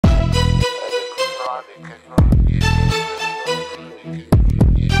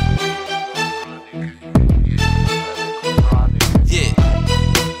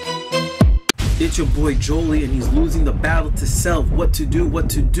It's your boy JOLY, and he's losing the battle to self. What to do, what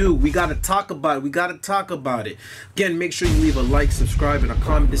to do. We got to talk about it. We got to talk about it. Again, make sure you leave a like, subscribe, and a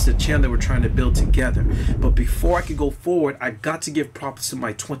comment. This is a channel that we're trying to build together. But before I could go forward, I got to give props to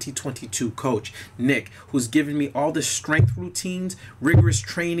my 2022 coach, Nick, who's given me all the strength routines, rigorous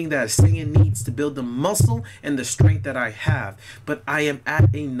training that a Saiyan needs to build the muscle and the strength that I have. But I am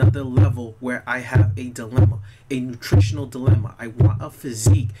at another level where I have a dilemma, a nutritional dilemma. I want a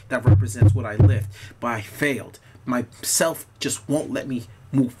physique that represents what I lift, but I failed. Myself just won't let me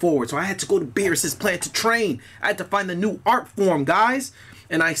move forward. So I had to go to Beerus's plant to train. I had to find the new art form, guys.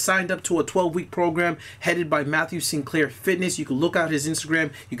 And I signed up to a 12-week program headed by Matthew Sinclair Fitness. You can look out his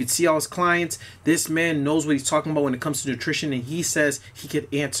Instagram. You can see all his clients. This man knows what he's talking about when it comes to nutrition, and he says he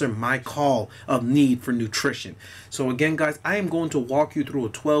could answer my call of need for nutrition. So again, guys, I am going to walk you through a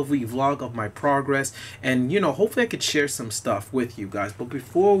 12-week vlog of my progress, and hopefully I could share some stuff with you guys. But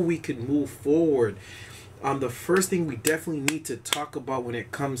before we could move forward, the first thing we definitely need to talk about when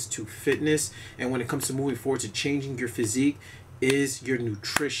it comes to fitness and when it comes to moving forward to changing your physique is your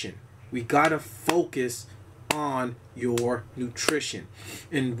nutrition. We gotta focus on your nutrition.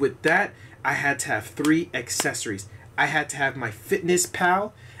 And with that, I had to have 3 accessories. I had to have my Fitness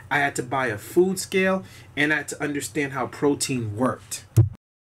Pal, I had to buy a food scale, and I had to understand how protein worked.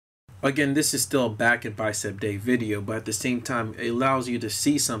 Again, this is still a back and bicep day video, but at the same time, it allows you to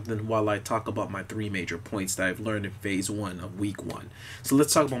see something while I talk about my 3 major points that I've learned in phase 1 of week 1. So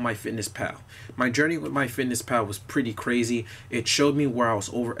let's talk about my Fitness Pal. My journey with my Fitness Pal was pretty crazy. It showed me where I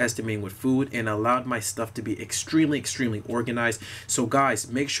was overestimating with food and allowed my stuff to be extremely organized. So guys,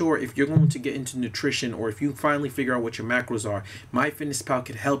 make sure if you're going to get into nutrition, or if you finally figure out what your macros are, my Fitness Pal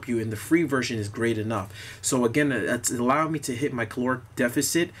can help you, and the free version is great enough. So again, it's allowed me to hit my caloric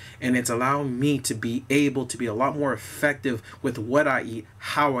deficit, and it's allowing me to be able to be a lot more effective with what I eat,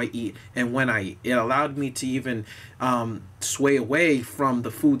 how I eat, and when I eat. It allowed me to even sway away from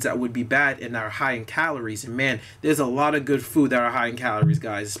the foods that would be bad and are high in calories. And man, there's a lot of good food that are high in calories,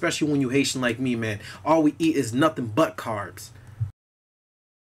 guys, especially when you Haitian like me, man. All we eat is nothing but carbs.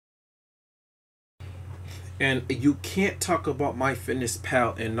 And you can't talk about my Fitness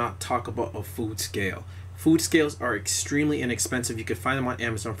Pal and not talk about a food scale. Food scales are extremely inexpensive. You can find them on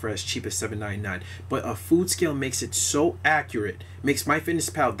Amazon for as cheap as $7.99. But a food scale makes it so accurate, makes my Fitness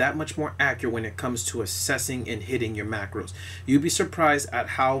Pal that much more accurate when it comes to assessing and hitting your macros. You'd be surprised at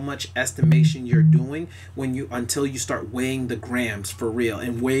how much estimation you're doing until you start weighing the grams for real,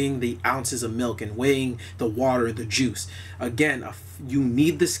 and weighing the ounces of milk, and weighing the water, the juice. Again, you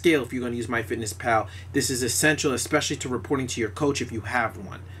need the scale if you're going to use my Fitness Pal. This is essential, especially to reporting to your coach if you have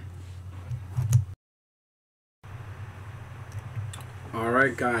one.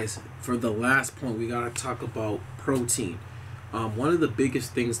 Alright guys, for the last point, we gotta talk about protein. One of the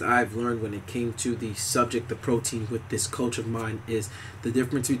biggest things that I've learned when it came to the subject of protein with this coach of mine is the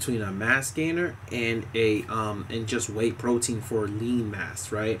difference between a mass gainer and and just whey protein for lean mass,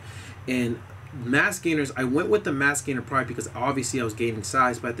 right? And mass gainers, I went with the mass gainer probably because obviously I was gaining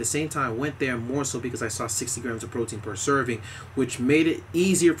size, but at the same time I went there more so because I saw 60 grams of protein per serving, which made it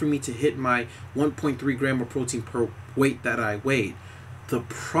easier for me to hit my 1.3 gram of protein per weight that I weighed. The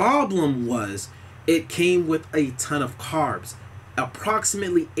problem was it came with a ton of carbs.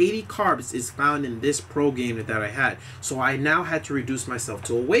 Approximately 80 carbs is found in this pro gainer that I had. So I now had to reduce myself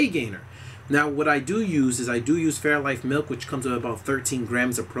to a whey gainer. Now what I do use is I do use Fairlife milk, which comes with about 13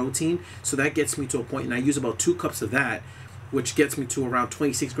 grams of protein. So that gets me to a point, and I use about 2 cups of that, which gets me to around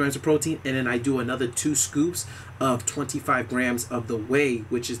 26 grams of protein. And then I do another 2 scoops of 25 grams of the whey,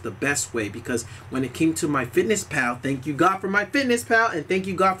 which is the best whey, because when it came to my Fitness Pal, thank you God for my Fitness Pal, and thank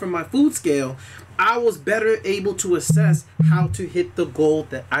you God for my food scale, I was better able to assess how to hit the goal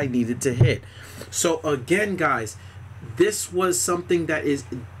that I needed to hit. So again, guys, this was something that is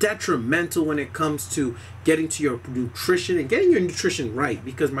detrimental when it comes to getting to your nutrition and getting your nutrition right,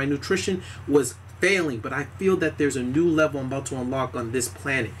 because my nutrition was failing. But I feel that there's a new level I'm about to unlock on this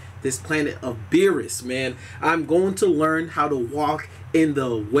planet of Beerus, man. I'm going to learn how to walk in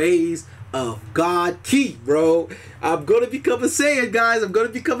the ways of God Key, bro. I'm going to become a Saiyan, guys. I'm going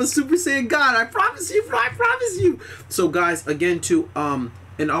to become a Super Saiyan God. I promise you, bro. I promise you. So guys, again,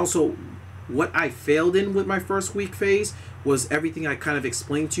 and also what I failed in with my first week phase was everything I kind of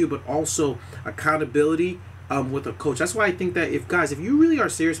explained to you, but also accountability with a coach. That's why I think that if you really are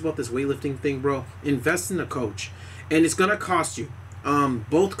serious about this weightlifting thing, bro, invest in a coach. And it's gonna cost you.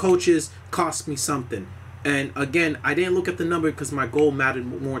 Both coaches cost me something. And again, I didn't look at the number because my goal mattered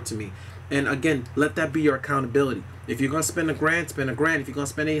more to me. And again, let that be your accountability. If you're gonna spend a grand, spend a grand. If you're gonna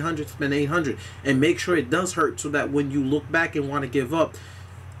spend 800, spend 800, and make sure it does hurt, so that when you look back and want to give up,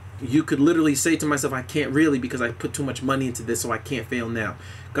 you could literally say to myself, I can't really, because I put too much money into this, so I can't fail now.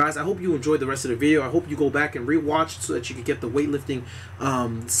 Guys, I hope you enjoyed the rest of the video. I hope you go back and rewatch so that you can get the weightlifting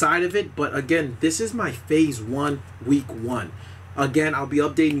side of it. But again, this is my phase 1, week 1. Again, I'll be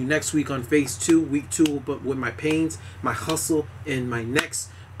updating you next week on phase 2, week 2, but with my pains, my hustle, and my next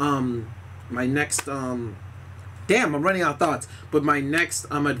damn, I'm running out of thoughts. But my next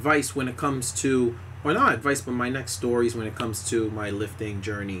advice when it comes to, or not advice, but my next stories when it comes to my lifting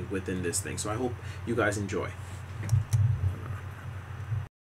journey within this thing. So I hope you guys enjoy.